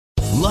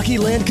Lucky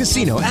Land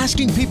Casino,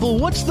 asking people,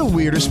 what's the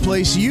weirdest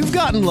place you've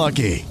gotten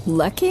lucky?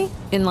 Lucky?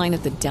 In line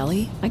at the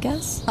deli, I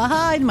guess?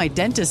 Aha, in my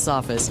dentist's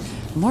office.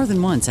 More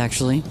than once,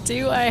 actually.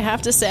 Do I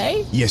have to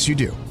say? Yes, you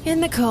do. In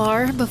the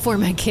car before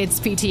my kids'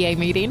 PTA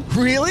meeting.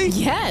 Really?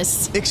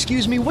 Yes.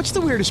 Excuse me, what's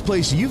the weirdest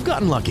place you've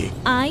gotten lucky?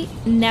 I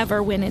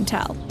never win and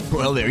tell.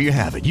 Well, there you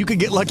have it. You can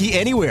get lucky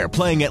anywhere,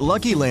 playing at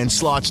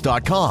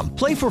LuckyLandSlots.com.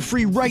 Play for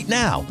free right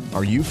now.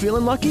 Are you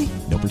feeling lucky?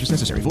 No purchase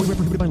necessary. Void where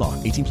prohibited by law.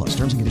 18 plus.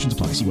 Terms and conditions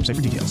apply. See website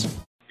for details.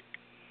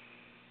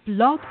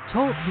 Blog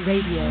Talk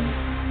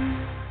Radio.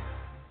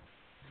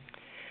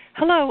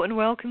 Hello and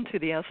welcome to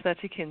the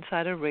Aesthetic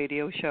Insider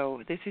Radio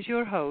Show. This is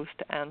your host,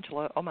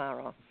 Angela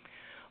O'Mara.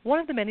 One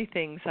of the many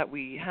things that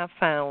we have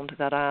found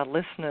that our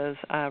listeners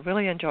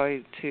really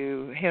enjoy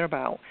to hear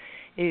about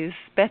is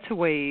better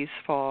ways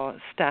for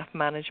staff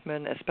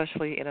management,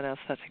 especially in an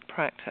aesthetic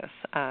practice.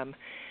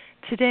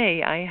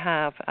 Today I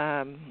have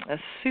a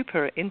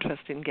super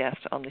interesting guest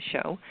on the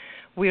show.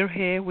 We're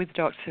here with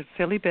Dr.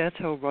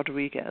 Filiberto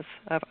Rodriguez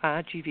of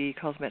RGV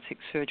Cosmetic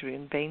Surgery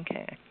and Vein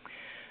Care.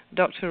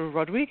 Dr.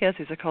 Rodriguez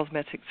is a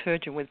cosmetic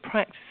surgeon with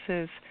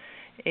practices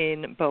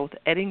in both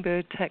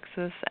Edinburgh,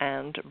 Texas,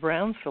 and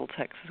Brownsville,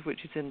 Texas,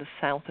 which is in the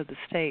south of the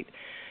state.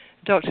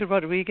 Dr.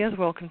 Rodriguez,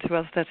 welcome to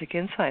Aesthetic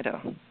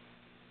Insider.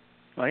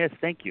 Oh, yes,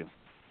 thank you.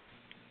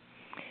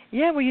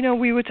 Yeah, well,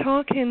 we were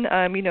talking,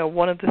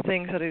 one of the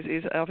things that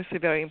is obviously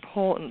very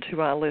important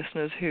to our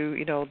listeners who,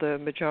 the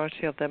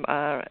majority of them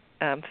are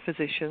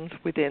physicians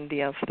within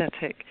the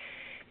aesthetic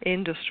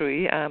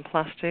industry,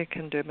 plastic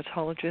and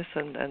dermatologists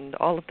and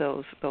all of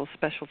those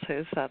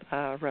specialties that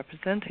are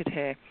represented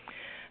here,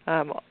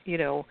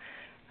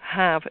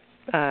 have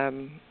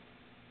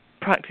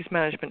practice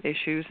management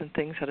issues and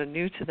things that are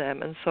new to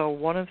them. And so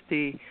one of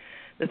the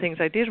things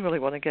I did really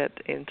want to get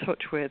in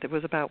touch with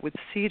was about with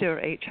Cedar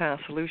HR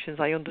Solutions.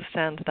 I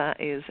understand that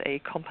is a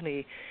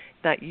company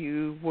that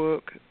you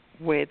work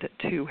with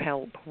to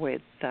help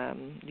with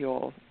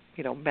your,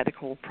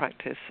 medical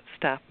practice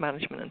staff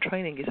management and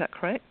training. Is that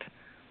correct?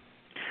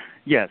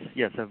 Yes.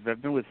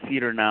 I've been with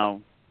Cedar now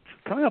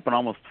coming up on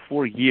almost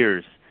 4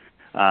 years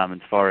as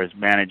far as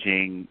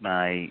managing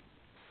my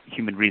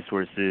human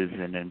resources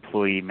and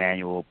employee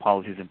manual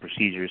policies and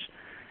procedures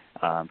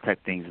type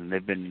things, and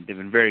they've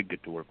been very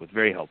good to work with,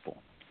 very helpful.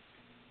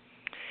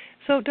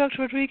 So,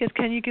 Dr. Rodriguez,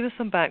 can you give us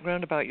some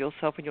background about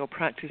yourself and your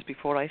practice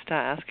before I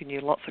start asking you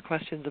lots of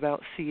questions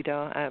about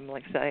Cedar?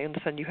 Like I said, I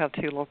understand you have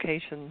 2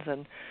 locations,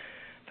 and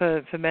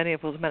for many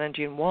of us,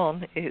 managing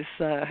one is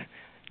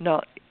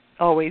not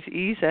always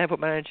easy, but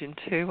managing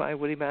 2, I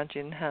would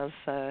imagine, has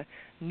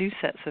new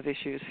sets of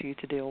issues for you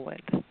to deal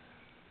with.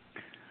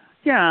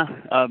 Yeah,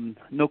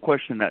 no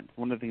question that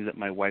one of the things that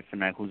my wife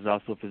and I, who's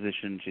also a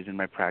physician, she's in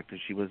my practice,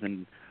 she was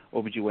in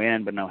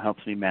OBGYN, but now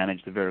helps me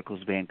manage the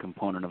varicose vein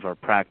component of our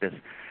practice.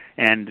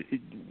 And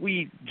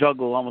we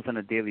juggle almost on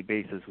a daily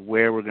basis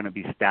where we're going to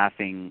be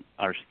staffing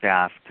our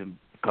staff to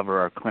cover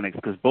our clinics,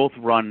 because both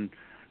run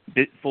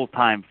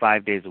full-time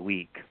 5 days a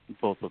week,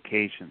 both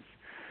locations.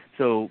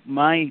 So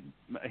my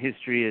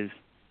history is,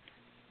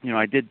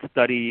 I did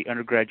study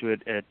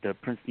undergraduate at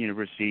Princeton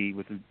University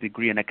with a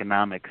degree in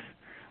economics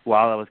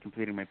while I was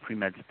completing my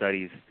pre-med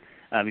studies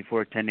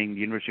before attending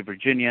the University of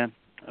Virginia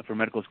for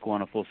medical school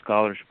on a full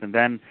scholarship. And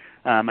then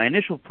my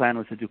initial plan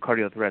was to do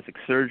cardiothoracic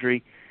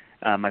surgery.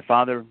 My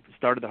father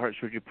started the heart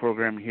surgery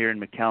program here in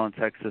McAllen,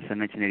 Texas in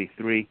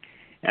 1983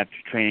 after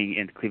training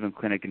in Cleveland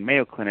Clinic and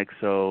Mayo Clinic.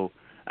 So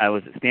I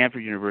was at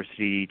Stanford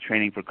University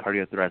training for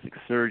cardiothoracic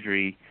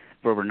surgery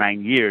for over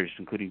 9 years,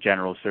 including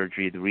general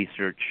surgery, the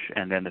research,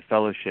 and then the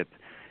fellowship.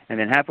 And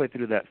then halfway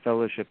through that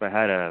fellowship, I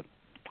had a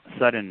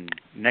sudden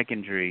neck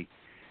injury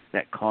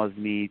that caused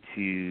me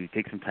to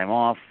take some time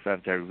off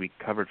after I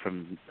recovered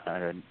from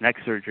neck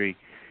surgery.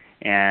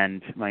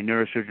 And my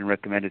neurosurgeon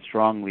recommended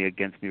strongly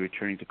against me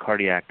returning to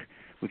cardiac,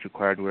 which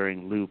required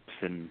wearing loops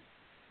and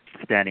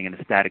standing in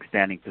a static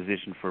standing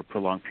position for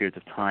prolonged periods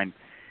of time.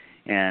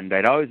 And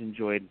I'd always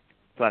enjoyed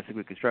plastic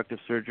reconstructive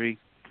surgery.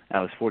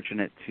 I was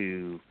fortunate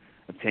to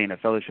obtain a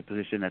fellowship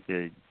position at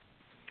the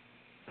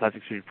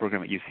plastic surgery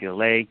program at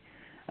UCLA.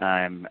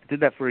 I did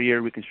that for a year,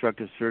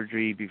 reconstructive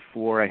surgery,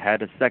 before I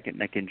had a second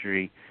neck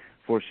injury,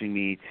 forcing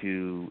me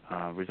to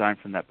resign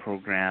from that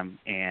program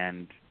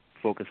and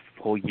focus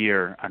the whole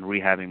year on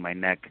rehabbing my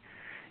neck.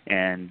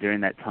 And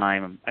during that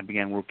time, I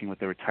began working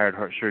with a retired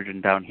heart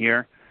surgeon down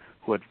here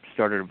who had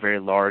started a very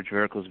large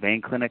varicose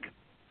vein clinic.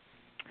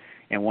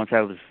 And once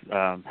I was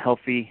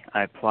healthy,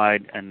 I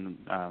applied and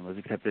was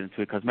accepted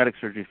into a cosmetic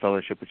surgery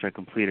fellowship, which I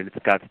completed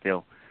at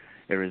Scottsdale,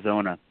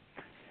 Arizona.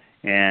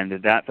 And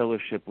that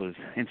fellowship was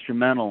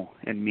instrumental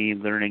in me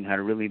learning how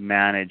to really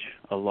manage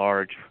a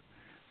large,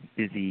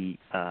 busy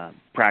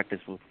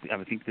practice.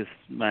 I think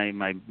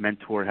my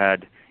mentor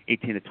had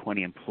 18 to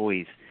 20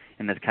 employees,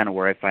 and that's kind of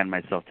where I find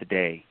myself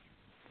today.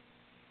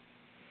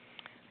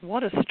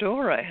 What a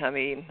story. I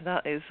mean,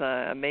 that is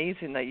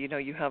amazing that,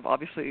 you have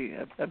obviously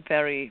a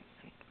very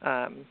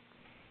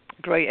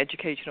great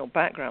educational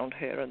background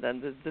here, and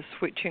then the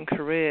switch in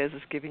careers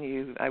has given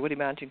you, I would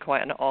imagine,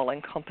 quite an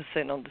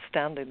all-encompassing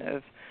understanding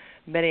of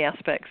many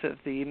aspects of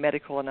the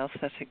medical and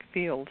aesthetic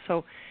field.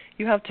 So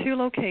you have 2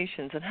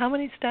 locations, and how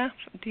many staff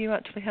do you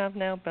actually have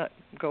now?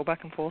 Go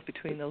back and forth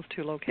between those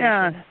 2 locations.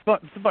 Yeah,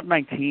 it's about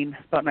 19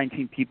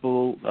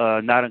 people,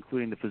 not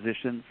including the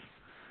physicians.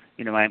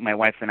 You know, my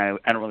wife and I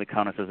don't really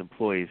count us as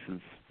employees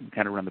since we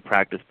kind of run the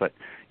practice, but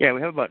yeah,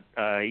 we have about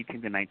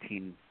 18 to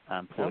 19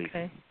 employees.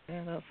 Okay,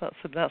 yeah,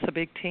 that's a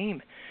big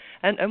team.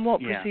 And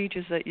what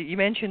procedures that you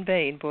mentioned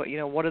vein, but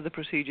what are the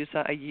procedures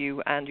that are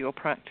you and your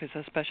practice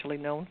especially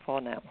known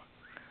for now?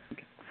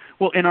 Okay.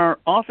 Well, in our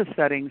office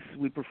settings,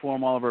 we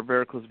perform all of our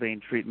varicose vein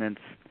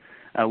treatments.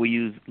 We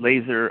use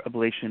laser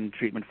ablation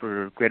treatment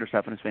for greater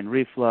saphenous vein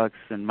reflux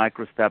and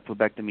microstep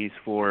phlebectomies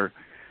for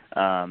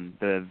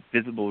the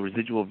visible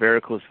residual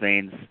varicose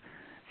veins,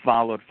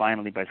 followed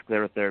finally by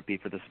sclerotherapy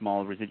for the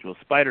small residual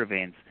spider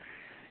veins.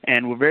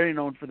 And we're very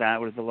known for that.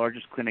 We're the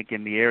largest clinic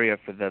in the area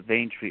for the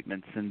vein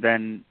treatments. And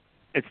then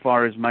as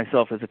far as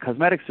myself as a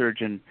cosmetic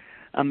surgeon,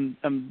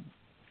 I'm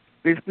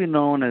basically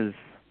known as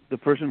the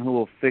person who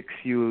will fix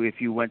you if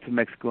you went to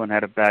Mexico and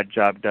had a bad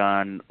job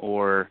done,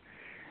 or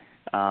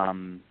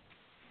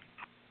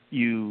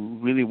you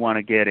really want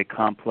to get a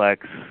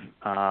complex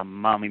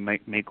mommy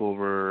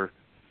makeover,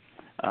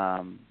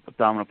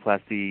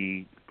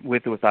 abdominoplasty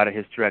with or without a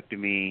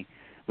hysterectomy,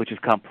 which is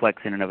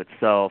complex in and of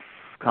itself,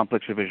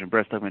 complex revision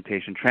breast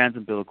augmentation,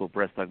 transumbilical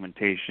breast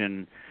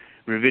augmentation,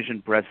 revision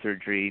breast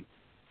surgery,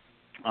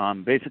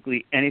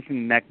 basically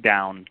anything neck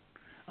down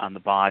on the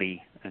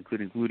body,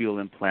 including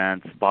gluteal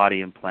implants, body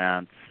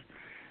implants,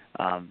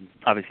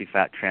 obviously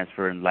fat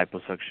transfer and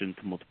liposuction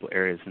to multiple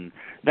areas. And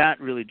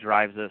that really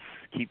drives us,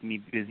 keep me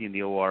busy in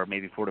the OR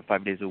maybe 4 to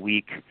 5 days a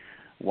week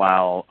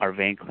while our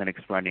vein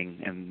clinic's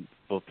running in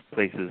both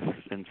places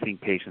and seeing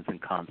patients in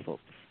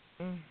consults.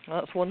 Well,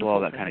 that's wonderful. So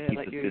all that kind of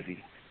keeps us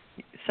busy.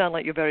 You sound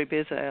like you're very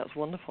busy. That's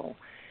wonderful.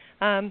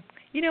 Now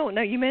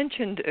you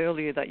mentioned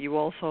earlier that you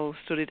also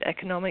studied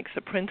economics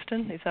at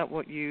Princeton. Is that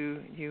what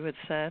you had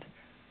said?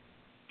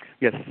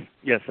 Yes,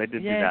 I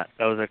did do that.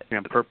 That was actually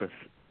on purpose.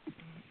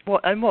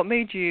 What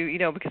made you,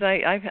 because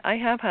I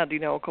have had,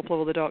 a couple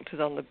of other doctors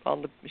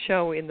on the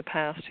show in the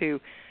past who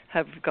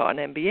have got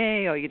an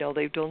MBA, or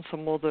they've done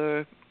some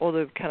other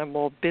kind of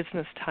more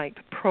business type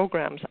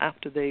programs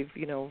after they've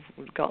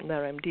gotten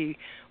their MD.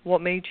 What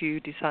made you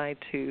decide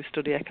to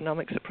study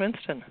economics at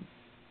Princeton?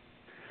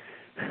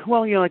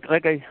 Well,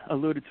 like I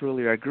alluded to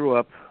earlier, I grew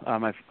up.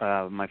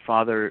 My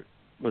father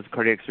was a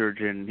cardiac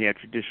surgeon. He had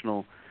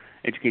traditional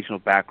educational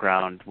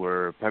background,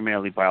 were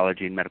primarily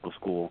biology and medical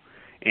school.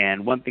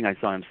 And one thing I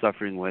saw him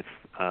suffering with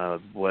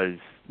was,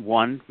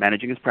 1,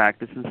 managing his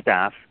practice and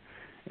staff,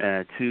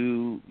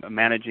 2,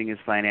 managing his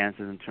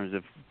finances in terms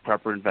of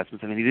proper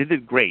investments. I mean, he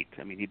did great.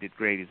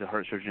 He's a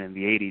heart surgeon in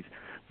the 80s.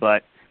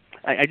 But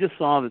I just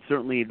saw that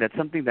certainly that's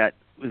something that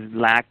was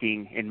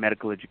lacking in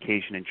medical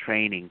education and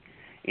training.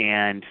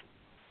 And,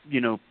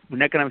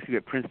 an economics degree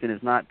at Princeton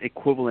is not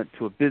equivalent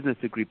to a business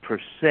degree per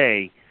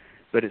se,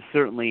 but it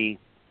certainly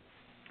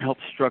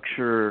helped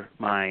structure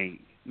my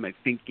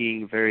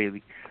thinking,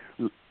 very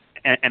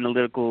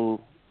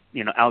analytical,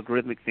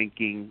 algorithmic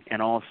thinking,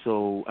 and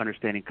also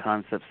understanding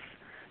concepts,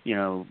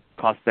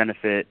 cost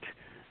benefit,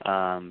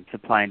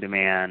 supply and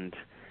demand.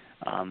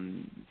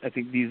 I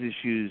think these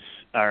issues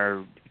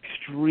are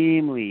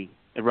extremely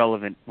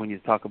irrelevant when you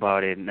talk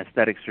about an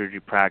aesthetic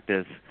surgery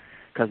practice,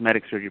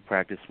 cosmetic surgery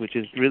practice, which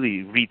is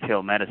really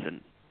retail medicine.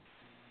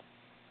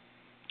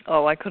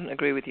 Oh, I couldn't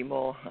agree with you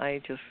more.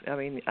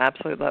 Absolutely,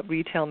 that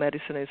retail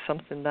medicine is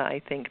something that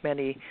I think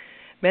many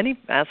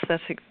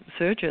aesthetic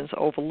surgeons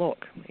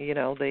overlook.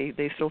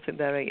 They still think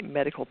they're a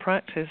medical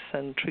practice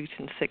and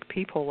treating sick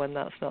people when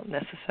that's not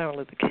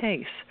necessarily the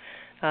case.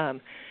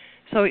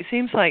 So it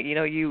seems like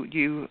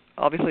you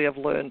obviously have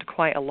learned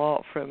quite a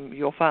lot from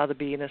your father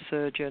being a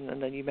surgeon,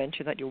 and then you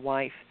mentioned that your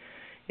wife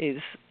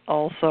is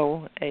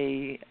also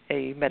a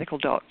medical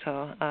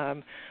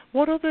doctor.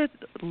 What other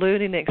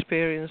learning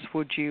experience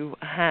would you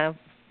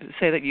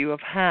say that you have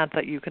had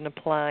that you can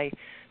apply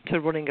to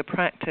running a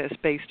practice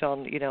based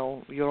on,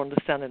 your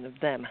understanding of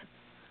them?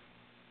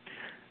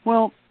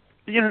 Well,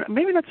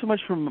 maybe not so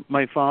much from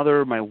my father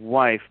or my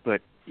wife,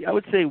 but I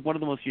would say one of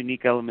the most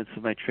unique elements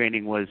of my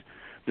training was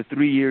the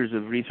 3 years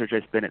of research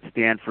I spent at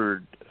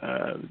Stanford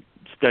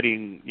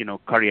studying,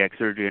 cardiac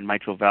surgery and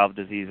mitral valve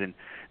disease. And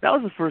that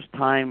was the first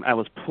time I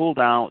was pulled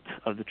out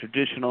of the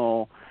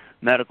traditional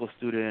medical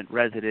student,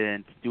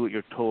 resident, do what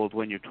you're told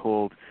when you're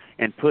told,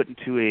 and put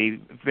into a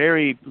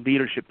very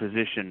leadership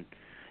position.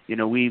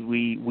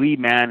 We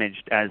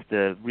managed, as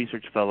the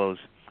research fellows,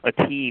 a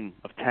team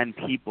of 10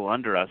 people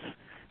under us,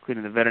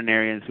 including the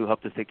veterinarians who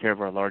helped us take care of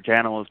our large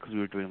animals because we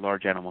were doing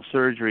large animal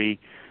surgery,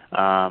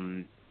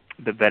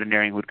 the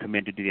veterinarian who would come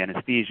in to do the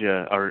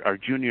anesthesia, our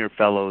junior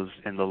fellows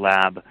in the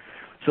lab.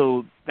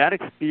 So that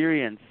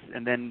experience,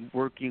 and then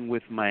working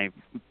with my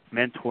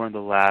mentor in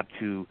the lab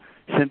to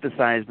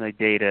synthesize my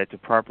data, to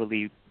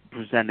properly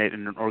present it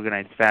in an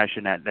organized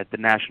fashion at the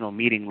national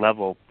meeting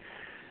level,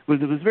 it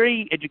was a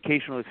very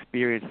educational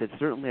experience that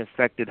certainly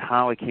affected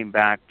how I came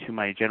back to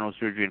my general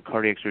surgery and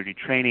cardiac surgery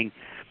training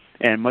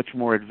and much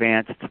more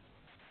advanced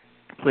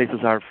places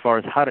are as far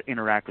as how to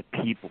interact with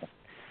people.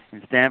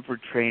 And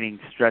Stanford training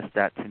stressed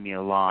that to me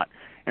a lot.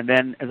 And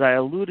then, as I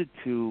alluded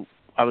to,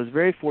 I was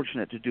very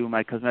fortunate to do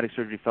my cosmetic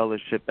surgery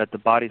fellowship at the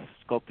Body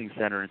Sculpting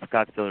Center in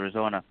Scottsdale,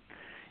 Arizona.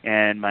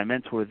 And my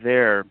mentor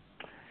there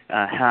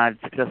had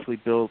successfully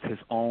built his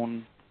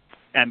own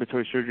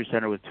ambulatory surgery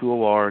center with 2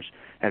 ORs,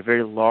 had a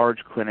very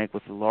large clinic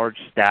with a large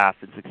staff,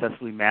 and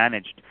successfully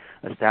managed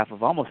a staff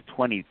of almost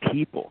 20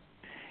 people.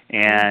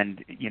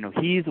 And,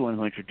 he's the one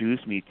who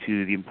introduced me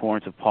to the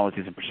importance of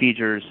policies and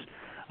procedures,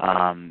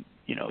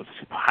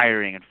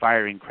 hiring and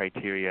firing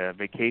criteria,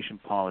 vacation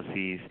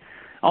policies,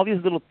 all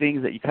these little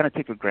things that you kind of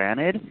take for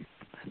granted,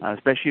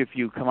 especially if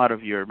you come out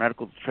of your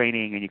medical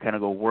training and you kind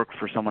of go work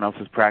for someone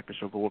else's practice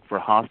or go work for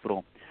a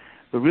hospital.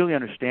 But really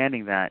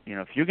understanding that,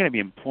 if you're going to be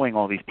employing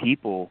all these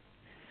people,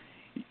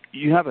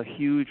 you have a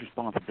huge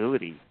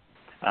responsibility.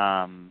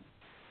 And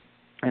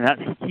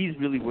he's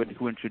really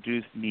who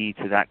introduced me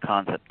to that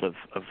concept of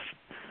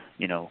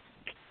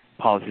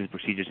policies and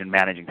procedures and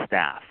managing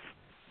staff.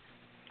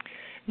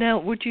 Now,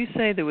 would you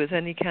say there was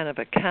any kind of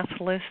a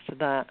catalyst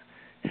that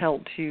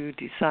helped you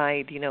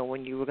decide,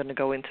 when you were going to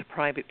go into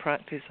private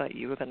practice, that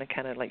you were going to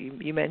kind of, like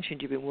you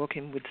mentioned, you've been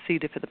working with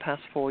Cedar for the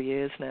past 4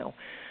 years now.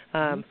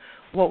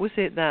 What was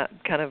it that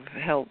kind of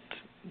helped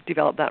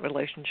develop that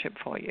relationship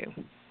for you?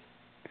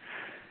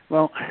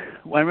 Well,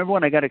 I remember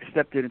when I got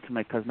accepted into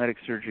my cosmetic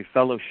surgery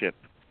fellowship,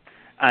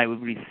 I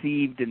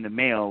received in the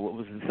mail what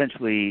was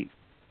essentially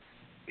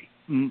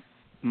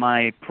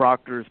my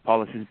proctor's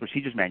policies and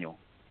procedures manual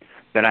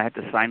that I had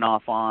to sign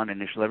off on,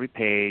 initial every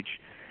page,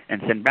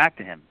 and send back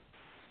to him.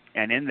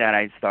 And in that,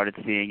 I started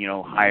seeing,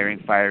 hiring,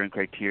 firing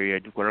criteria,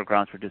 what are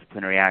grounds for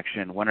disciplinary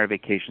action, when are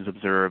vacations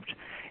observed.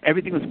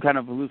 Everything was kind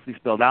of loosely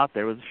spelled out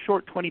there. It was a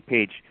short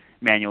 20-page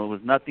manual. It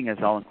was nothing as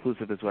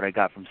all-inclusive as what I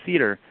got from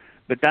Cedar,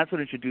 but that's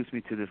what introduced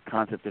me to this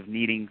concept of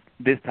needing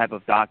this type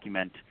of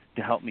document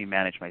to help me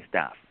manage my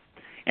staff.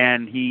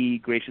 And he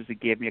graciously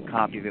gave me a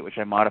copy of it, which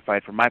I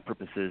modified for my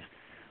purposes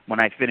when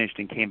I finished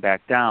and came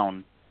back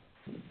down,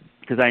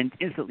 because I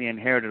instantly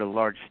inherited a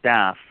large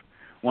staff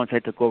once I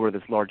took over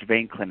this large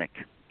vein clinic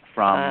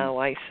from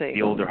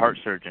the older heart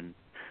surgeon.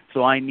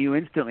 So I knew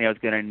instantly I was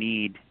going to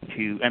need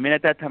to,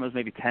 at that time it was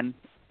maybe 10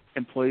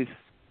 employees,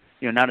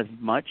 not as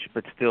much,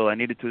 but still I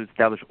needed to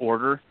establish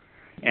order.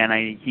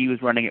 And he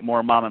was running it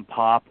more mom and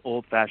pop,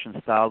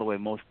 old-fashioned style, the way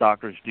most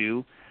doctors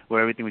do,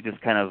 where everything was just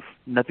kind of,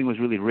 nothing was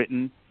really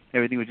written.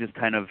 Everything was just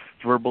kind of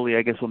verbally,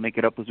 I guess we'll make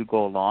it up as we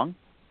go along.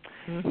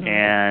 Mm-hmm.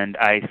 And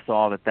I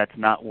saw that that's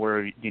not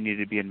where you need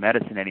to be in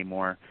medicine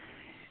anymore.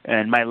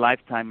 In my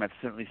lifetime, I've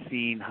certainly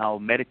seen how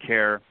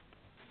Medicare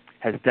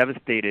has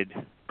devastated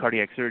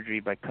cardiac surgery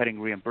by cutting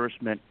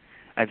reimbursement.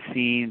 I've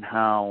seen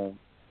how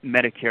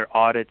Medicare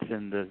audits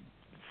and the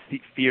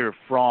fear of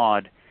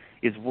fraud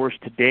is worse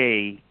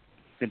today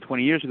than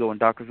 20 years ago when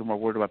doctors were more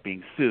worried about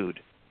being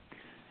sued.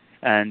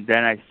 And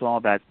then I saw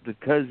that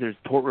because there's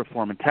tort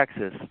reform in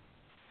Texas,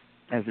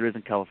 as there is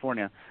in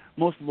California,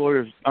 most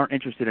lawyers aren't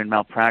interested in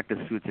malpractice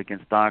suits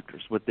against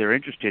doctors. What they're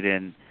interested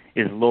in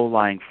is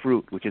low-lying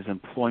fruit, which is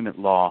employment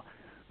law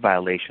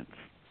violations,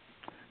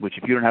 which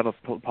if you don't have a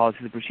policy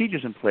and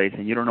procedures in place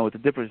and you don't know what the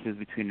difference is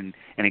between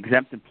an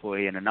exempt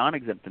employee and a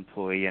non-exempt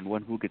employee and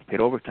one who gets paid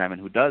overtime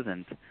and who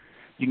doesn't,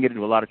 you can get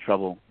into a lot of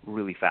trouble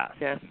really fast.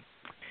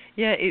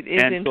 Yeah, it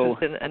is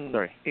interesting.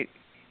 Sorry.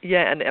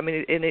 And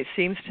it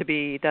seems to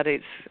be that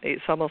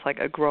it's almost like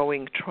a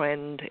growing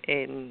trend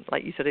in,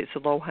 like you said, it's a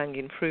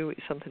low-hanging fruit.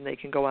 It's something they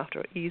can go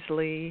after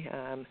easily.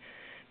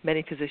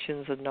 Many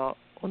physicians are not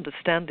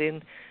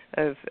understanding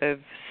of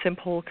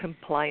simple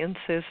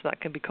compliances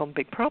that can become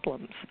big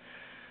problems.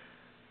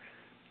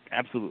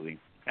 Absolutely.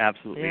 Yeah.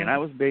 And I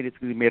was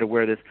basically made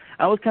aware of this.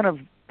 I was kind of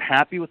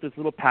happy with this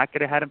little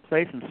packet I had in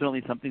place, and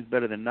certainly something's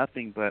better than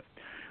nothing. But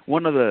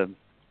one of the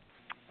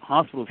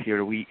hospitals here,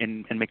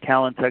 in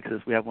McAllen,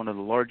 Texas, we have one of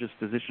the largest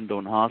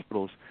physician-owned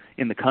hospitals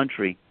in the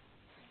country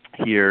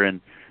here, and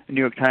the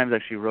New York Times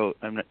actually wrote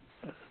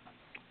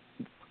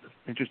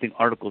interesting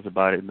articles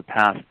about it in the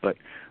past, but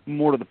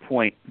more to the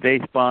point, they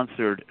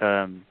sponsored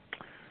a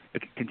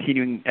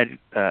continuing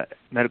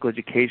medical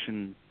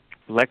education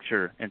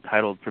lecture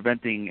entitled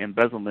Preventing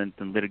Embezzlement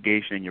and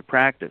Litigation in Your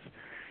Practice.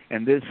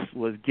 And this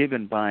was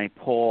given by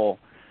Paul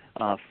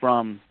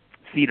from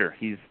Cedar.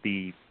 He's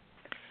the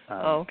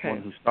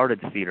one who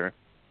started Cedar.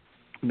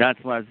 And that's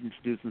why I was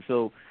introduced. And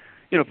so,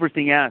 first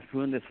thing asked,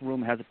 who in this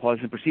room has a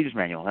policy and procedures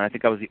manual? And I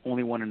think I was the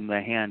only one in the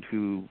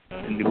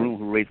room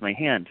who raised my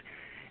hand.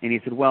 And he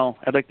said, well,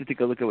 I'd like to take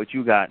a look at what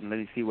you got and let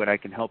me see what I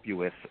can help you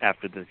with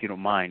after this, if you don't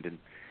mind.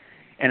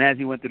 And as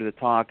he went through the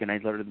talk and I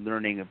started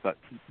learning about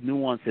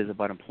nuances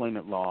about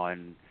employment law,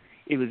 and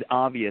it was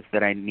obvious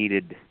that I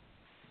needed,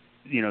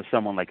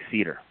 someone like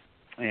Cedar.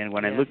 And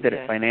when I looked at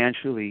it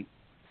financially,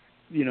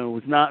 it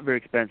was not very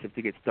expensive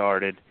to get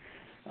started,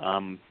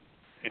 a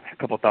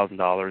couple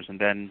 $1,000s, and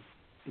then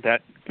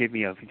that gave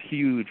me a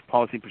huge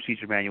policy and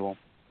procedure manual.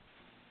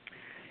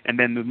 And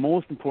then the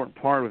most important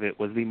part of it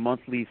was the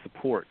monthly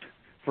support.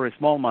 For a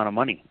small amount of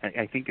money,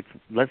 I think it's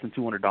less than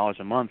 $200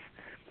 a month,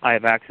 I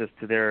have access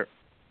to their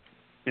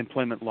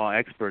employment law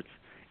experts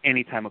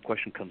anytime a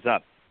question comes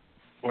up,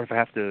 or if I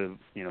have to,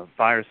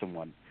 fire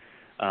someone,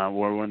 or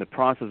we're in the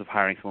process of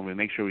hiring someone, we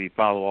make sure we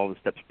follow all the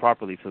steps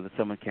properly so that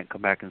someone can't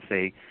come back and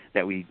say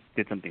that we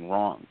did something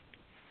wrong.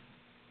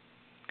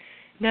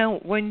 Now,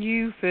 when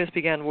you first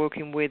began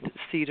working with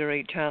Cedar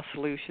HR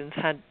Solutions,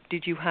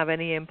 did you have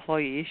any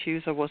employee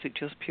issues, or was it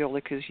just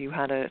purely because you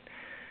had a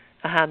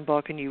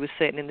handbook and you were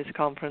sitting in this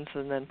conference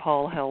and then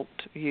Paul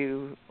helped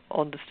you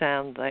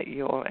understand that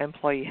your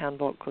employee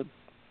handbook could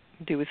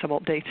do with some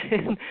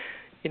updating?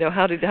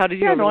 How did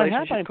your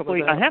relationship come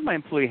about? I had my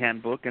employee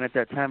handbook, and at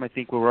that time I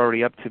think we were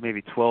already up to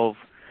maybe 12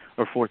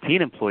 or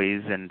 14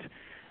 employees, and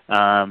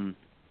I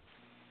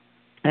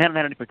hadn't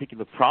had any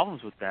particular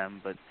problems with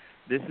them, but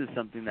this is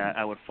something that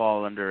I would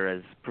fall under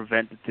as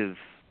preventative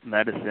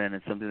medicine.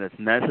 It's something that's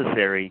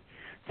necessary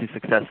to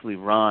successfully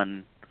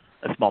run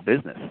a small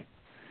business.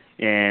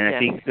 And I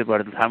think that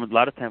a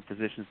lot of time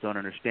physicians don't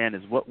understand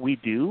is what we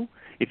do.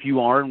 If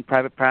you are in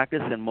private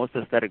practice, and most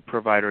aesthetic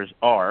providers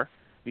are,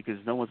 because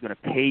no one's going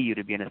to pay you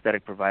to be an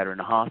aesthetic provider in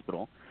a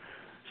hospital.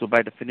 So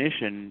by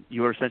definition,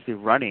 you are essentially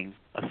running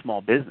a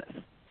small business.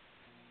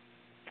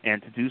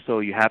 And to do so,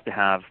 you have to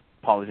have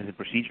policies and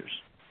procedures.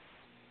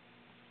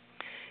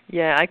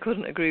 Yeah, I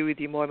couldn't agree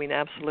with you more. I mean,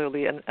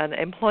 absolutely. An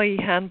employee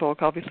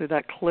handbook, obviously,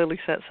 that clearly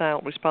sets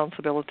out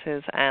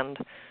responsibilities and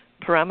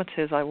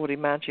parameters, I would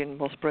imagine,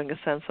 must bring a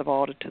sense of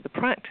order to the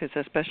practice,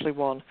 especially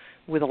one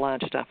with a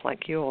large staff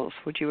like yours.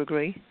 Would you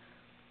agree?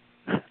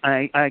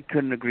 I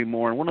couldn't agree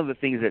more. And one of the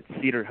things that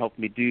Cedar helped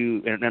me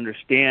do and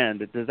understand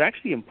that it's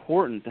actually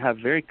important to have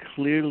very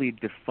clearly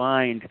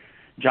defined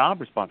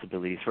job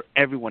responsibilities for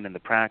everyone in the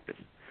practice.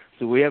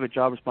 So we have a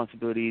job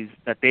responsibilities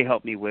that they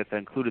helped me with that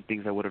included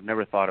things I would have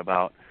never thought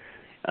about,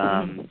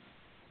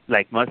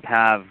 like must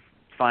have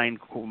fine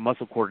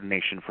muscle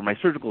coordination for my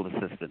surgical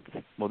assistants.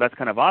 Well, that's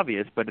kind of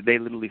obvious, but they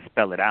literally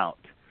spell it out.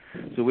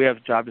 So we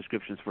have job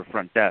descriptions for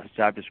front desk,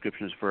 job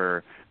descriptions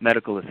for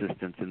medical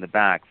assistants in the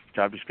back,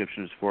 job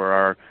descriptions for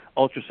our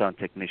ultrasound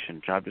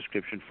technician, job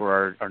description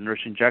for our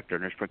nurse injector,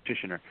 nurse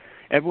practitioner.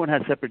 Everyone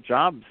has separate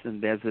jobs,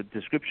 and there's a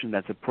description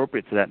that's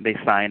appropriate to that, and they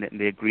sign it, and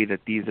they agree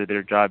that these are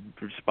their job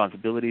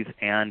responsibilities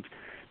and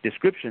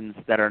descriptions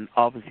that are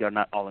obviously are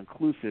not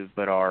all-inclusive,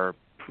 but are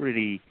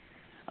pretty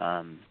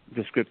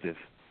descriptive.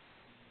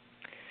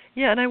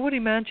 Yeah, and I would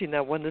imagine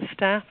that when the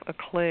staff are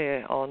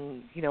clear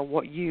on,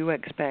 what you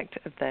expect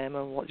of them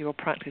and what your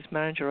practice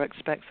manager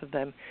expects of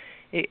them,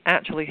 it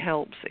actually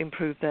helps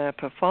improve their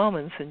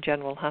performance and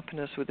general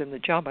happiness within the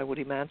job, I would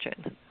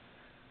imagine.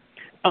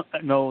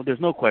 No, there's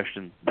no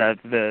question that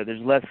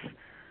there's less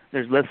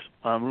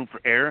room for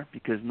error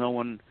because no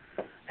one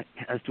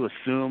has to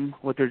assume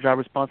what their job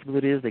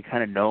responsibility is. They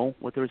kind of know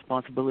what their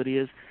responsibility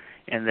is.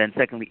 And then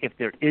secondly, if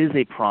there is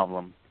a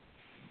problem,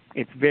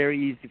 it's very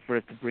easy for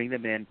us to bring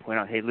them in, point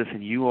out, hey,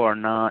 listen, you are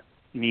not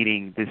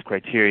meeting this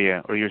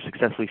criteria, or you're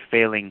successfully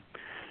failing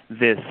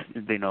this.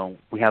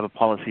 We have a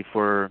policy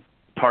for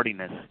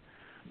tardiness,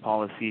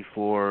 policy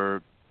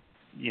for,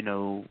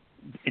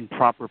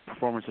 improper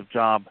performance of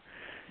job,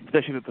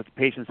 especially if it puts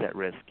patients at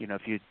risk.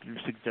 If you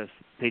suggest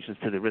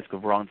patients to the risk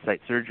of wrong site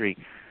surgery,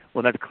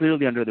 well, that's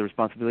clearly under the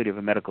responsibility of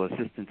a medical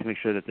assistant to make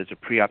sure that there's a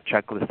pre-op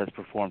checklist that's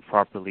performed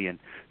properly. And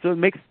so it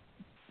makes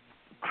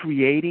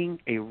creating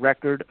a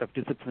record of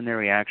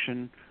disciplinary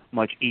action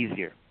much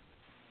easier.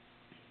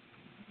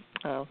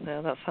 Oh,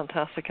 yeah, that's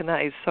fantastic, and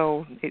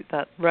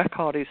that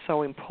record is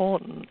so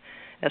important,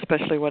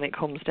 especially when it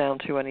comes down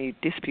to any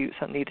disputes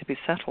that need to be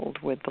settled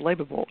with the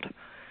labor board.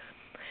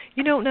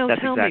 Now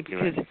that's tell exactly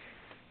me, because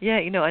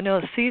right. I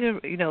know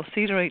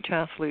Cedar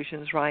HR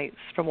Solutions writes,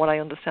 from what I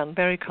understand,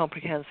 very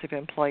comprehensive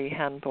employee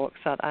handbooks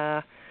that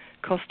are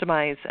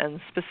customized and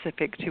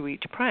specific to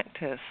each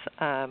practice.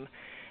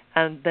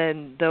 And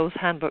then those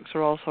handbooks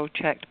are also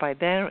checked by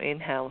their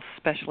in-house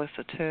specialist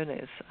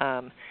attorneys.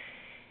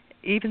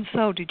 Even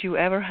so, did you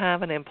ever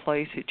have an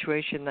employee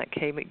situation that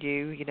came at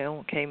you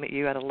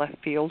out of left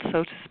field,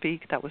 so to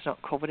speak, that was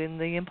not covered in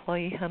the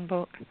employee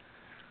handbook?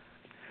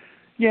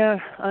 Yeah,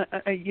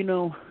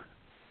 there's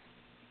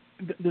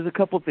a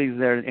couple things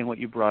there in what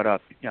you brought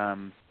up.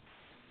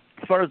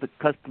 As far as the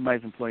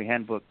customized employee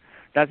handbook,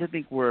 that's, I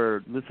think,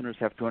 where listeners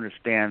have to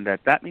understand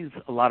that means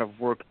a lot of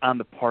work on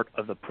the part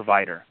of the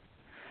provider.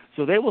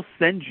 So they will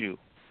send you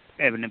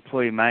an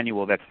employee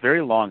manual that's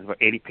very long, about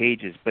 80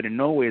 pages, but in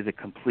no way is it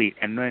complete,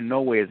 and in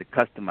no way is it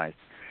customized.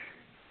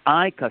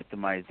 I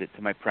customized it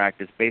to my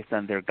practice based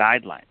on their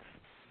guidelines.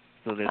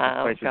 So there's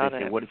a place where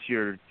they say,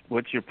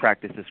 what's your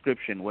practice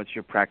description? What's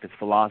your practice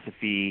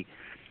philosophy?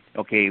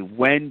 Okay,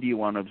 when do you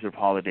want to observe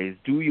holidays?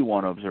 Do you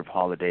want to observe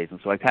holidays? And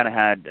so I kind of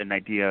had an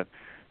idea.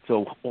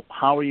 So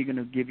how are you going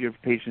to give your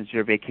patients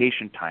your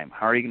vacation time?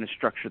 How are you going to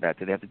structure that?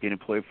 Do they have to be an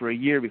employee for a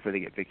year before they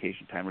get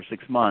vacation time, or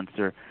 6 months?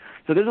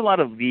 So there's a lot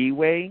of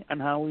leeway on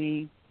how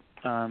we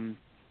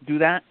do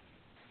that,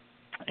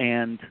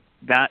 and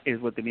that is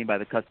what they mean by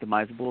the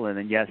customizable. And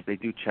then, yes, they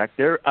do check.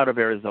 They're out of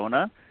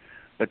Arizona,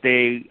 but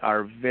they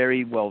are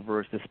very well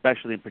versed,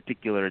 especially in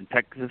particular in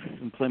Texas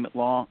employment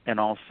law and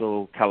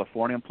also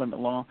California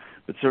employment law.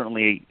 But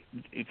certainly,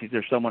 if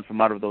there's someone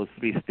from out of those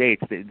three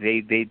states,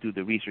 they do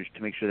the research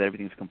to make sure that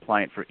everything's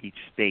compliant for each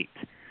state.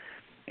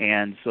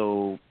 And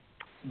so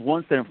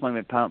once that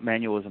employment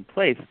manual is in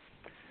place,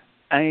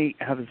 I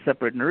have a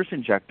separate nurse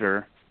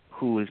injector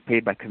who is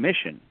paid by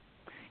commission.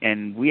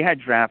 And we had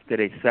drafted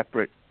a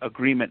separate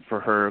agreement for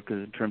her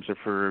because in terms of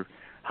her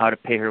how to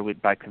pay her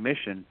by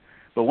commission.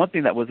 But one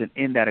thing that wasn't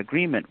in that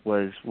agreement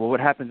was, well, what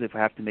happens if I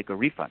have to make a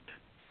refund?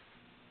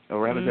 Or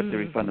what happens if I have to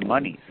refund the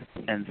monies?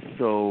 And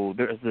so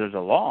there's a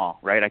law,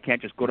 right? I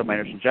can't just go to my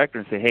nurse injector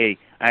and say, hey,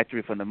 I have to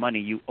refund the money.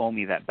 You owe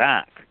me that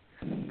back.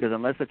 Because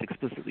unless that's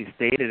explicitly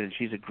stated and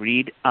she's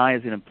agreed, I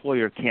as an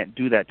employer can't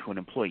do that to an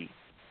employee.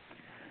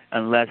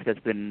 Unless that's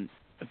been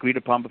agreed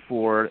upon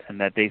before and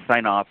that they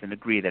sign off and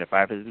agree that if I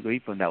have to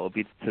refund, that will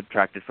be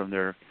subtracted from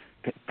their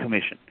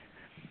commission.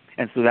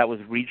 And so that was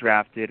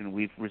redrafted, and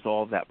we've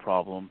resolved that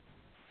problem.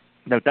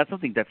 Now, that's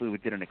something definitely we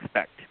didn't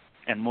expect,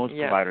 and most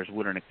providers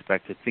wouldn't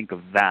expect to think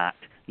of that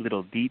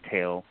little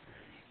detail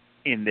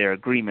in their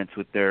agreements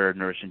with their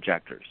nurse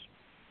injectors.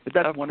 But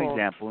that's one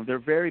example, and they're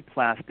very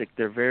plastic.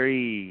 They're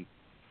very,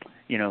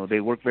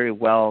 they work very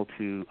well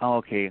to,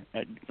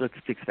 let's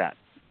fix that.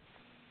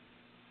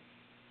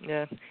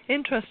 Yeah,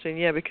 interesting.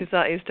 Yeah, because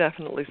that is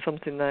definitely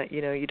something that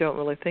you don't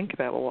really think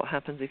about. Well, what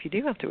happens if you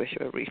do have to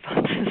issue a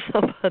refund to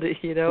somebody?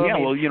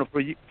 Yeah,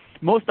 for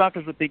most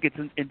doctors would think it's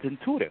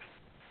intuitive.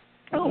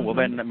 Oh, well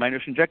then my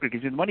nurse injector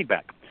gives you the money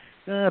back.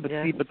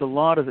 But the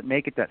law doesn't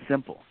make it that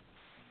simple.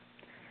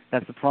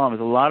 That's the problem.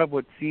 Is a lot of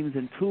what seems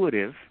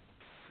intuitive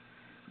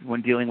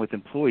when dealing with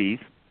employees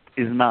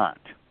is not.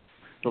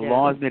 The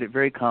law has made it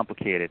very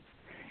complicated,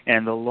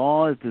 and the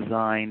law is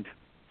designed,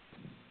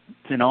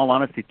 in all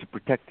honesty, to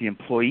protect the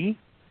employee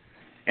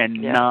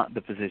and not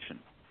the physician,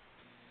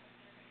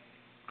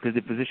 because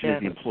the physician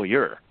is the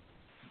employer.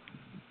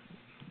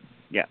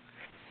 Yeah.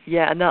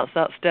 Yeah, and that's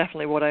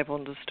definitely what I've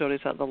understood,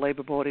 is that the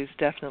Labour Board is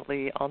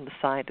definitely on the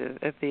side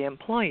of the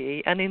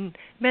employee, and in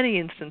many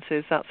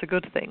instances that's a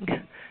good thing.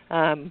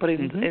 But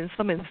in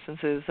some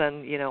instances,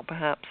 then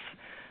perhaps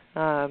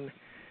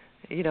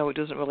it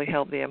doesn't really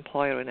help the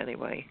employer in any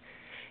way.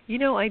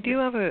 I do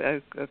have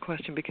a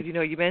question, because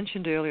you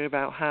mentioned earlier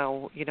about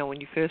how when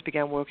you first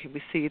began working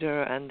with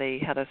Cedar and they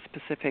had a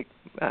specific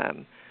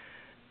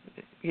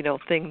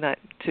thing that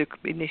to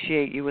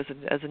initiate you as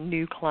a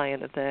new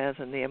client of theirs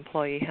and the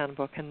employee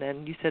handbook, and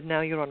then you said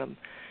now you're on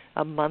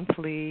a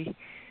monthly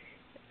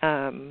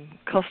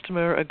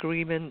customer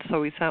agreement.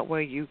 So is that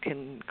where you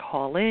can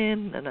call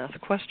in and ask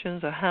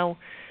questions, or how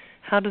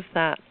does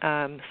that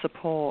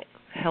support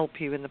help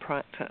you in the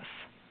practice?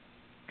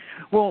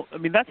 Well, I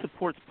mean, that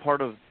support's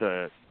part of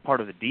the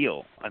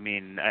deal. I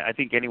mean, I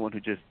think anyone who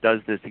just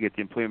does this to get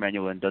the employee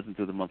manual and doesn't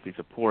do the monthly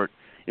support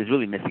is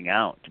really missing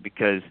out,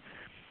 because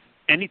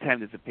anytime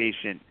there's a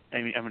patient,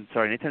 anytime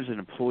there's an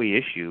employee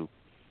issue,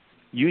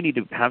 you need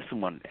to have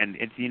someone. And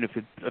it's,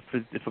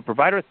 if a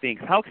provider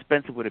thinks, how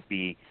expensive would it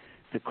be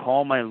to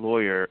call my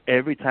lawyer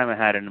every time I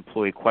had an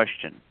employee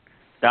question,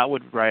 that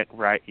would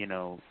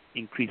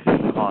increase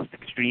the cost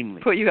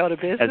extremely. Put you out of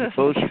business. As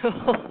opposed,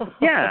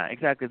 yeah,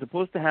 exactly. As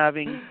opposed to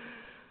having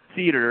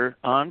Cedar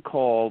on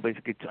call,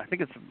 basically, I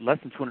think it's less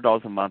than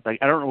 $200 a month. I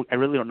don't know. I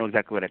really don't know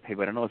exactly what I pay,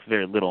 but I know it's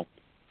very little.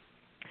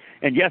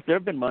 And yes, there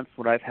have been months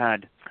where I've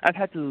had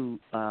to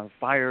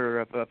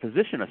fire a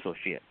physician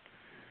associate,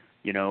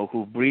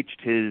 who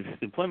breached his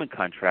employment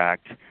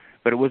contract,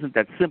 but it wasn't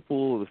that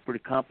simple. It was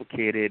pretty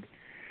complicated.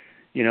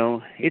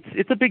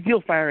 It's a big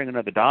deal firing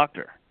another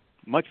doctor,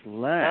 much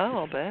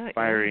less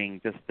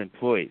firing just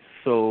employees.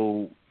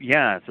 So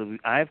so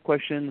I have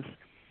questions,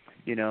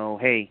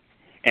 hey,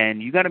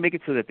 and you got to make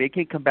it so that they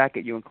can't come back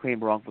at you and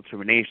claim wrongful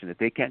termination, that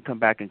they can't come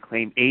back and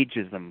claim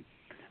ageism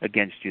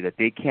against you, that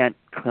they can't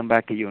come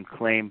back at you and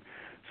claim.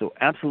 So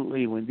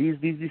absolutely, when these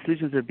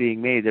decisions are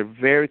being made, they're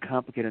very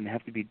complicated and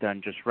have to be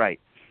done just right.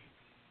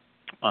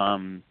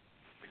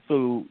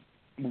 So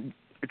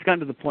it's gotten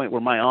to the point where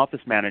my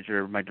office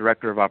manager, my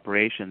director of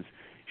operations,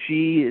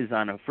 she is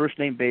on a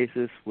first-name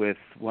basis with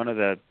one of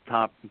the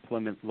top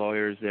employment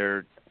lawyers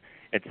there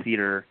at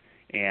Cedar,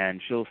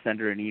 and she'll send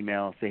her an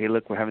email, say, hey,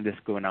 look, we're having this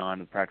going on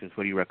in practice.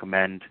 What do you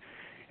recommend?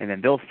 And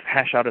then they'll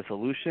hash out a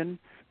solution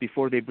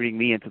before they bring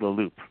me into the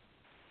loop,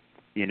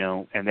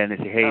 and then they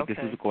say, hey, this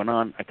is what's going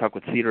on. I talked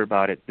with Cedar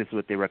about it. This is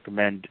what they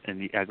recommend.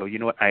 And I go, you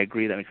know what, I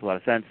agree. That makes a lot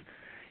of sense.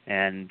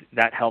 And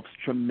that helps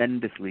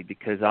tremendously,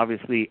 because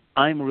obviously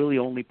I'm really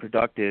only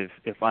productive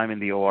if I'm in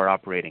the OR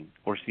operating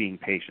or seeing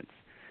patients.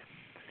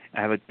 I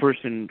have a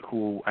person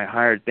who I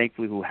hired,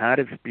 thankfully, who had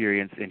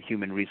experience in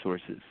human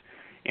resources.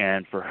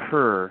 And for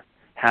her,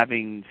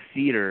 having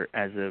Cedar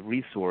as a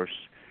resource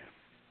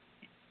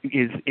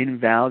is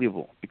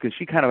invaluable, because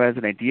she kind of has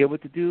an idea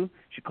what to do.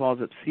 She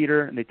calls up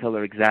Cedar, and they tell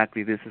her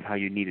exactly this is how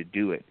you need to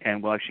do it.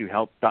 And we'll actually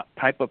help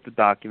type up the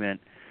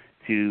document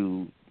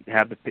to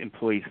have the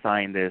employee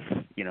sign this,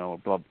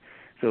 blah.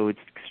 So it's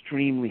an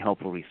extremely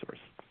helpful resource.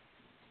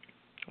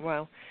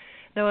 Wow.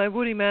 Now, I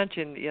would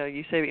imagine,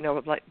 you say,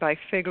 like by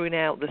figuring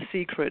out the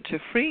secret to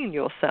freeing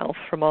yourself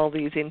from all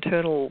these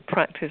internal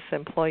practice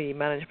employee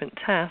management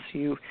tasks,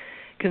 you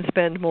can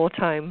spend more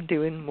time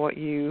doing what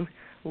you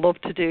love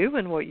to do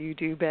and what you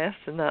do best,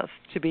 and that's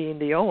to be in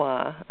the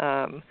OR.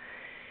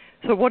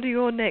 So what are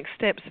your next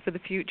steps for the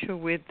future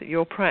with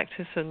your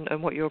practice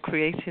and what you're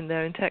creating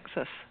there in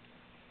Texas?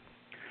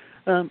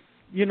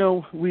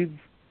 We've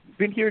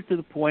been here to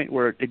the point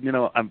where,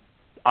 I'm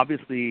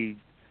obviously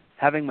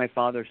having my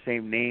father's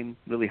same name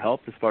really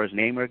helped as far as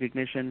name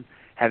recognition,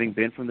 having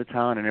been from the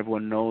town and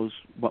everyone knows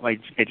what my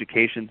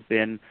education's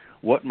been,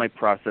 what my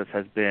process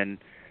has been.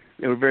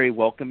 They were very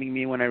welcoming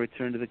me when I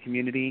returned to the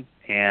community,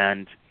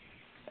 and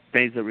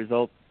as a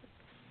result,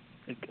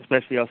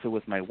 especially also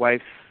with my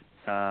wife's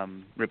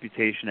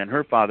reputation and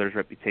her father's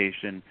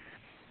reputation,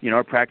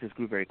 our practice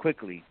grew very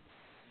quickly.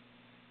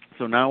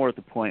 So now we're at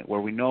the point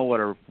where we know what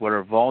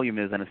our volume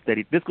is on a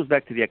steady. This goes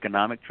back to the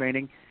economic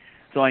training.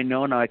 So I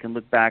know now I can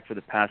look back for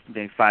the past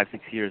 5-6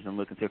 years and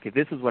look and say, okay,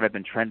 this is what I've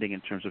been trending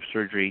in terms of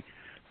surgery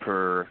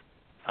per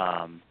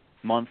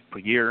month, per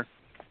year.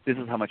 This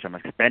is how much I'm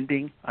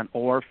spending on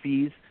OR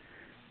fees.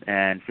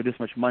 And for this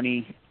much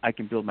money, I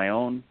can build my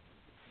own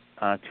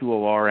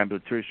 2OR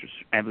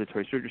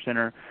ambulatory surgery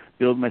center,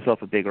 build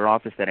myself a bigger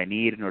office that I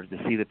need in order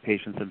to see the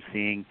patients I'm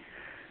seeing.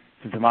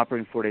 Since I'm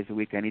operating 4 days a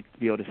week, I need to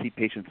be able to see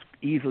patients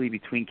easily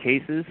between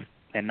cases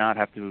and not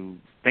have to.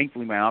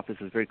 Thankfully, my office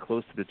is very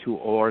close to the 2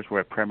 ORs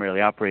where I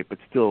primarily operate, but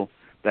still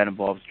that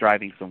involves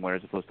driving somewhere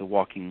as opposed to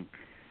walking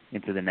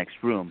into the next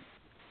room.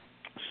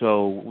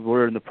 So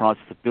we're in the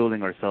process of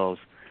building ourselves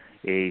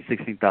a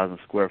 16,000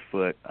 square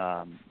foot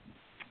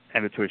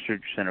ambulatory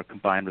surgery center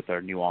combined with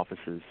our new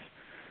offices.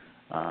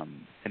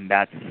 And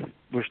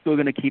we're still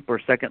going to keep our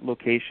second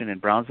location in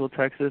Brownsville,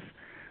 Texas,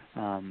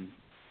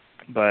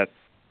 but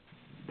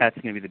that's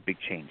going to be the big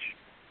change.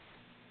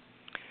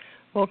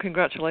 Well,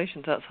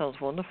 congratulations. That sounds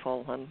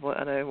wonderful, and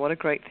what a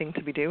great thing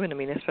to be doing. I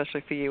mean,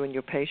 especially for you and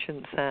your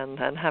patients,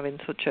 and having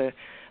such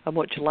a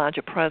much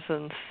larger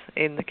presence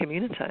in the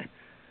community.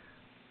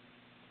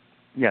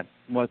 Yeah,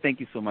 well, thank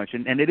you so much.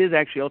 And it is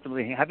actually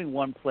ultimately having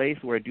one place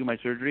where I do my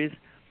surgeries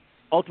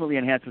ultimately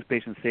enhances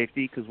patient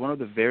safety, because one of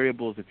the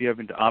variables if you're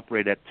having to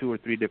operate at 2 or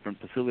 3 different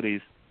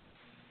facilities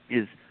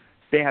is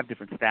they have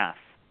different staff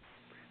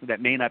that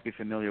may not be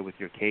familiar with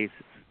your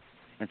cases.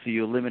 And so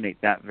you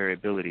eliminate that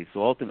variability.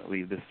 So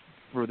ultimately this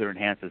further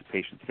enhances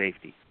patient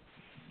safety.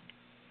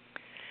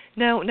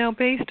 Now,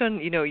 based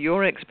on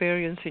your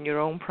experience in your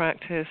own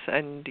practice,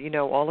 and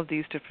all of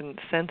these different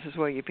centers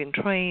where you've been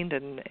trained,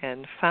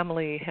 and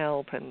family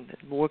help, and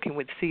working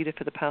with CEDA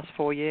for the past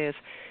 4 years,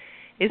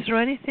 is there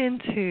anything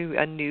to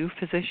a new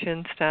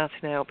physician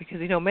starting out? Because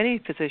many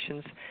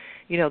physicians,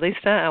 they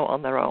start out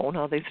on their own,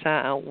 or they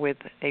start out with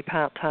a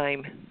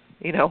part-time,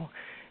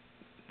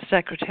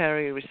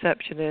 secretary,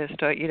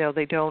 receptionist, or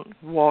they don't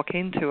walk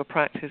into a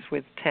practice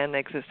with 10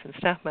 existing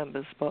staff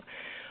members. But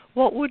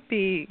what would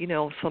be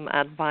some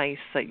advice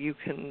that you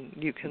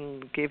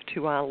can give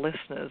to our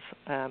listeners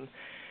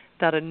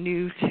that are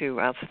new to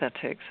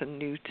aesthetics and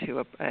new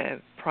to a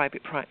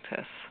private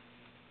practice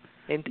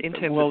in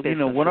terms of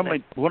business?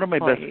 One of my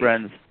best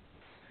friends.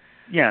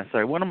 Yeah,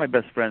 sorry. One of my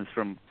best friends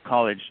from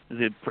college is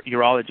a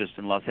urologist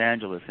in Los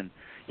Angeles, and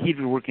he'd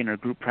been working in a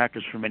group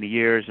practice for many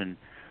years, and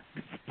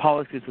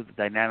politics with the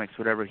dynamics,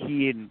 whatever,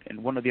 he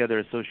and one of the other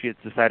associates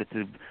decided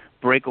to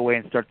break away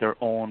and start their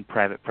own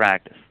private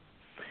practice.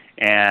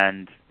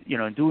 And,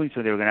 in doing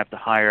so, they were going to have to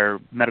hire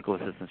medical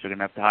assistants. They're going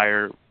to have to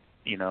hire,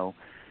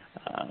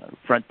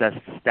 front desk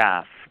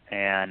staff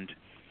and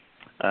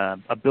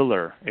a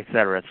biller, et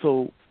cetera.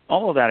 So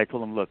all of that, I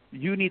told them, look,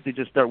 you need to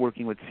just start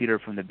working with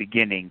CEDA from the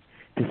beginning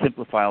to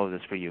simplify all of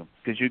this for you,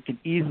 because you can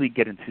easily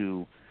get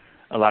into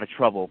a lot of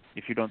trouble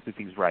if you don't do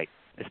things right,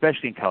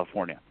 especially in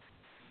California.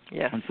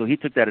 Yeah. And so he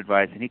took that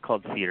advice and he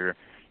called CEDA,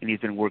 and he's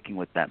been working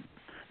with them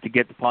to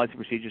get the policy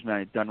procedures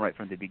done right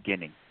from the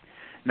beginning.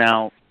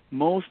 Now,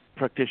 most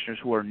practitioners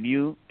who are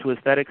new to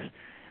aesthetics,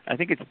 I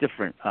think it's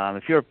different.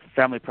 If you're a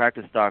family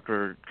practice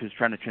doctor who's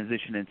trying to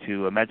transition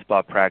into a med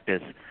spa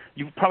practice,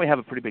 you probably have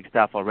a pretty big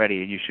staff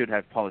already, and you should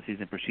have policies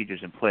and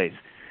procedures in place.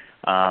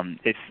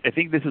 I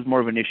think this is more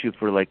of an issue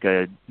for like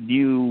a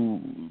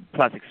new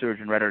plastic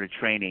surgeon right out of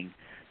training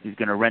who's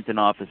going to rent an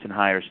office and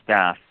hire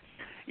staff.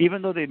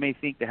 Even though they may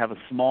think they have a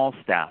small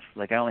staff,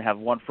 like I only have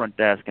one front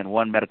desk and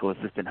one medical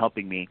assistant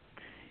helping me,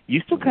 you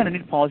still kind of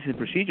need policies and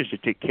procedures to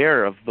take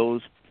care of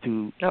those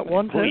two. That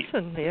one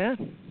person, yeah.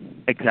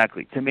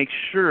 Exactly, to make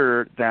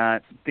sure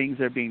that things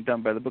are being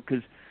done by the book.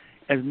 Because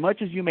as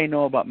much as you may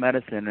know about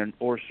medicine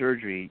or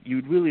surgery,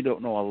 you really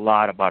don't know a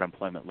lot about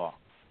employment law,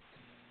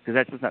 because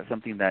that's just not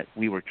something that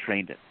we were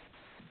trained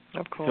in.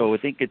 Of course. So I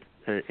think it's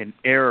an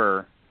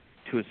error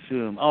to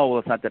assume, oh, well,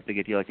 it's not that big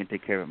a deal, I can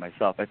take care of it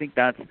myself. I think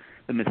that's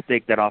the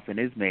mistake that often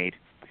is made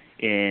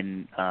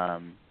in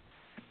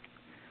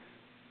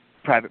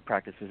private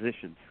practice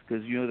physicians.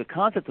 Because, the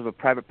concept of a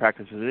private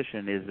practice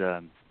physician is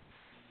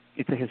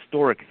it's a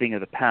historic thing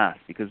of the past,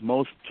 because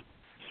most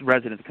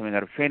residents coming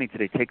out of training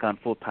today take on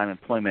full-time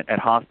employment at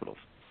hospitals.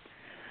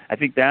 I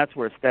think that's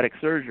where aesthetic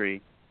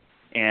surgery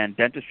and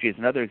dentistry is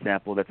another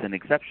example that's an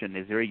exception,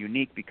 is very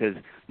unique because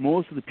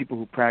most of the people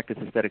who practice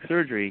aesthetic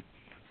surgery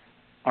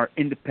are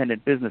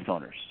independent business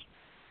owners.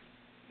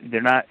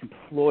 They're not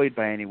employed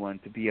by anyone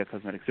to be a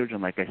cosmetic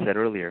surgeon, like I said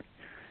earlier.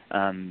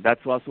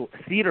 That's also,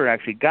 Cedar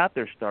actually got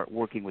their start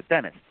working with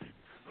dentists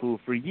who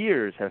for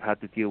years have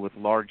had to deal with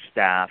large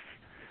staff,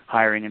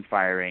 hiring and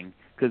firing,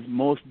 because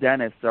most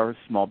dentists are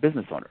small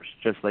business owners,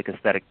 just like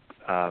aesthetic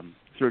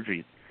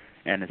surgeries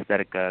and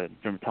aesthetic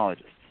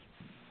dermatologists.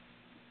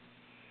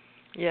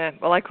 Yeah,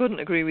 well, I couldn't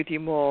agree with you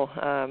more.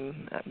 I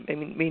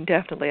mean,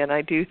 definitely, and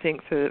I do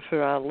think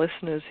for our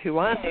listeners who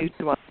are new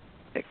to our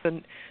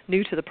and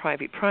new to the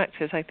private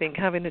practice, I think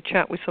having a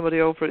chat with somebody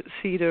over at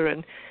Cedar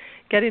and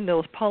getting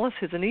those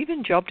policies and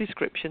even job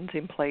descriptions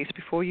in place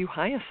before you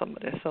hire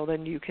somebody, so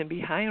then you can be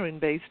hiring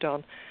based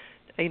on,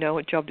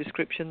 a job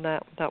description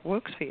that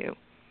works for you.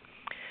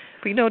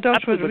 But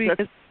Dr.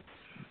 Rodriguez.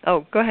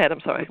 Oh, go ahead.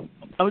 I'm sorry.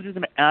 I was just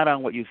going to add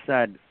on what you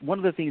said. One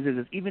of the things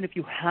is even if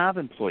you have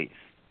employees,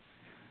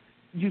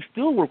 you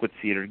still work with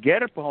Cedar,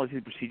 get a policy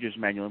and procedures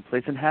manual in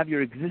place, and have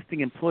your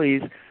existing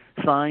employees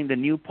sign the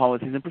new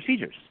policies and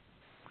procedures.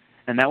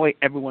 And that way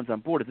everyone's on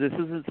board. This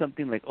isn't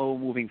something like,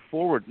 moving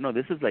forward. No,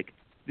 this is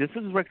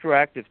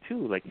retroactive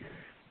too. Like,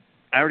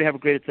 I already have a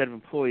great set of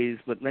employees,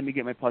 but let me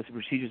get my policy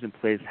and procedures in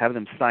place, have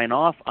them sign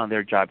off on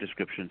their job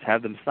descriptions,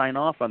 have them sign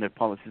off on their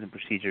policies and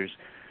procedures,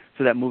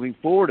 so that moving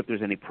forward, if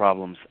there's any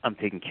problems, I'm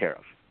taken care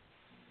of.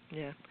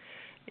 Yeah.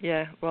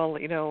 Yeah, well,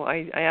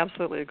 I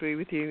absolutely agree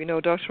with you.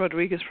 Dr.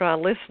 Rodriguez, for our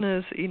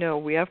listeners,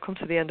 we have come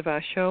to the end of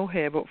our show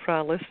here, but for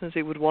our listeners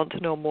who would want to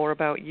know more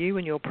about you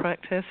and your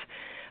practice,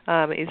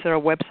 is there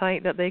a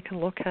website that they can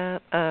look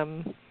at?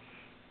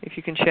 If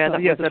you can share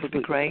that with us, that would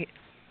be great.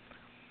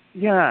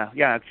 Yeah.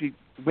 Actually,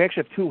 we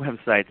actually have two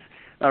websites.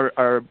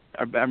 Our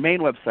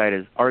main website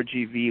is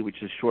RGV,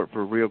 which is short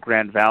for Rio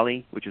Grande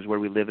Valley, which is where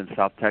we live in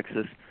South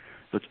Texas.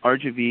 So it's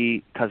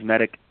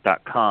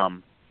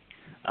rgvcosmetic.com.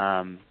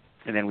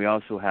 And then we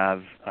also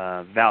have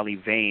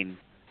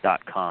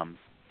valleyvein.com.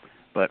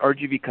 But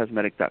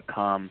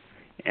rgvcosmetic.com,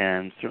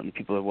 and certainly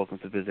people are welcome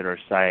to visit our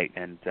site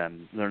and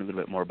learn a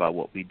little bit more about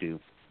what we do.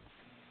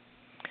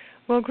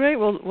 Well, great.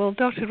 Well,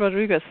 Dr.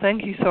 Rodriguez,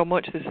 thank you so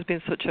much. This has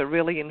been such a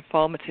really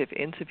informative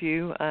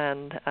interview,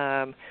 and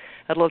I'd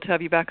love to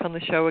have you back on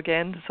the show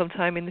again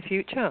sometime in the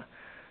future.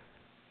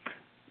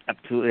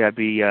 Absolutely. I'd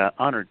be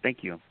honored.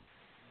 Thank you.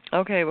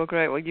 Okay, well,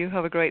 great. Well, you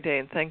have a great day,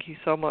 and thank you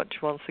so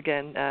much once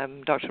again,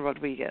 Dr.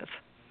 Rodriguez.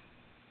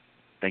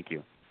 Thank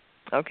you.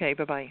 Okay,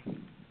 bye-bye.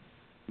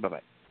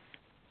 Bye-bye.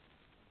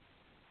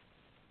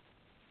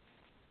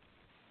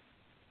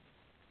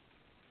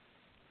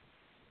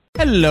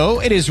 Hello,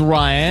 it is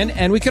Ryan,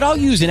 and we could all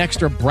use an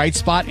extra bright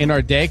spot in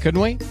our day,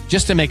 couldn't we?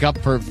 Just to make up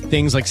for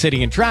things like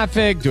sitting in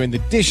traffic, doing the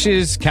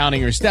dishes,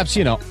 counting your steps,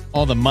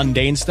 all the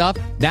mundane stuff.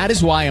 That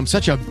is why I'm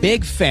such a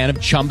big fan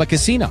of Chumba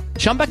Casino.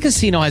 Chumba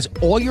Casino has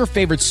all your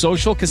favorite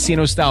social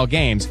casino-style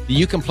games that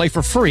you can play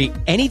for free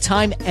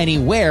anytime,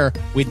 anywhere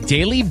with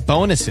daily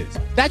bonuses.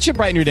 That should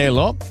brighten your day a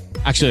little.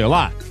 Actually, a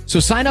lot. So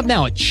sign up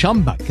now at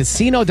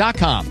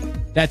ChumbaCasino.com.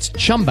 That's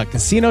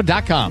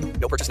ChumbaCasino.com.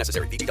 No purchase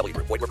necessary. VGW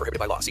Group. Void where prohibited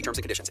by law. See terms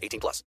and conditions.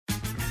 18+.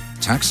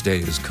 Tax day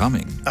is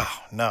coming. Oh,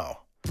 no.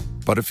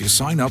 But if you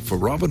sign up for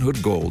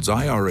Robinhood Gold's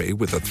IRA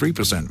with a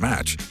 3%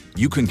 match,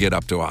 you can get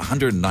up to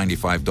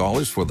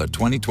 $195 for the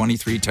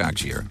 2023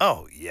 tax year.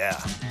 Oh, yeah.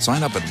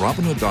 Sign up at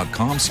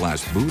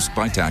Robinhood.com/boost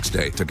by tax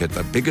day to get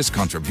the biggest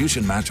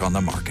contribution match on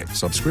the market.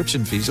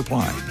 Subscription fees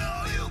apply.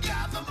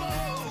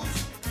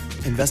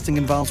 Investing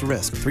involves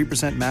risk.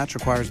 3% match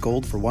requires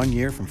gold for 1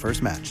 year from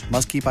first match.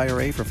 Must keep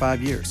IRA for 5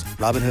 years.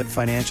 Robinhood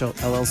Financial,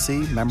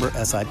 LLC, member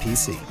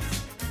SIPC.